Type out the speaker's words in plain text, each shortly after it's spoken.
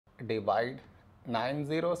divide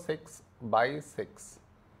 906 by 6.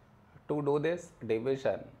 To do this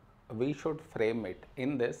division, we should frame it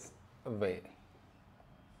in this way.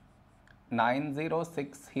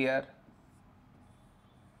 906 here,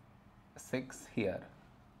 6 here.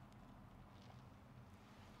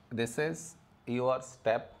 This is your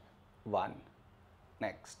step 1.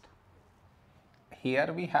 Next,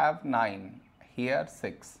 here we have 9, here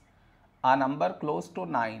 6. A number close to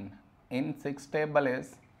 9 in 6 table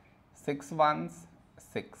is 6 ones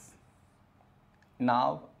 6.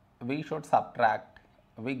 Now we should subtract,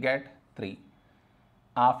 we get 3.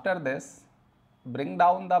 After this, bring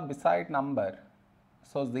down the beside number,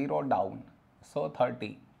 so 0 down, so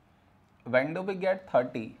 30. When do we get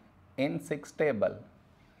 30? In 6 table,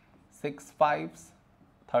 6 5s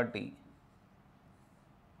 30.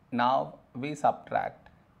 Now we subtract,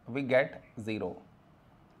 we get 0.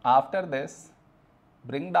 After this,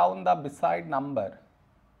 bring down the beside number,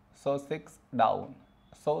 so 6 down,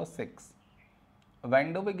 so 6.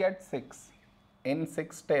 When do we get 6? In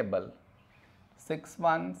 6 table, 6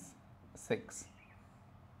 ones 6.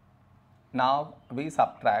 Now we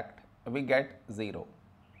subtract, we get 0.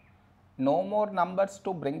 No more numbers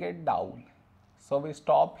to bring it down, so we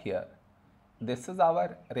stop here. This is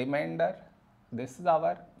our remainder, this is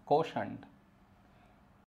our quotient.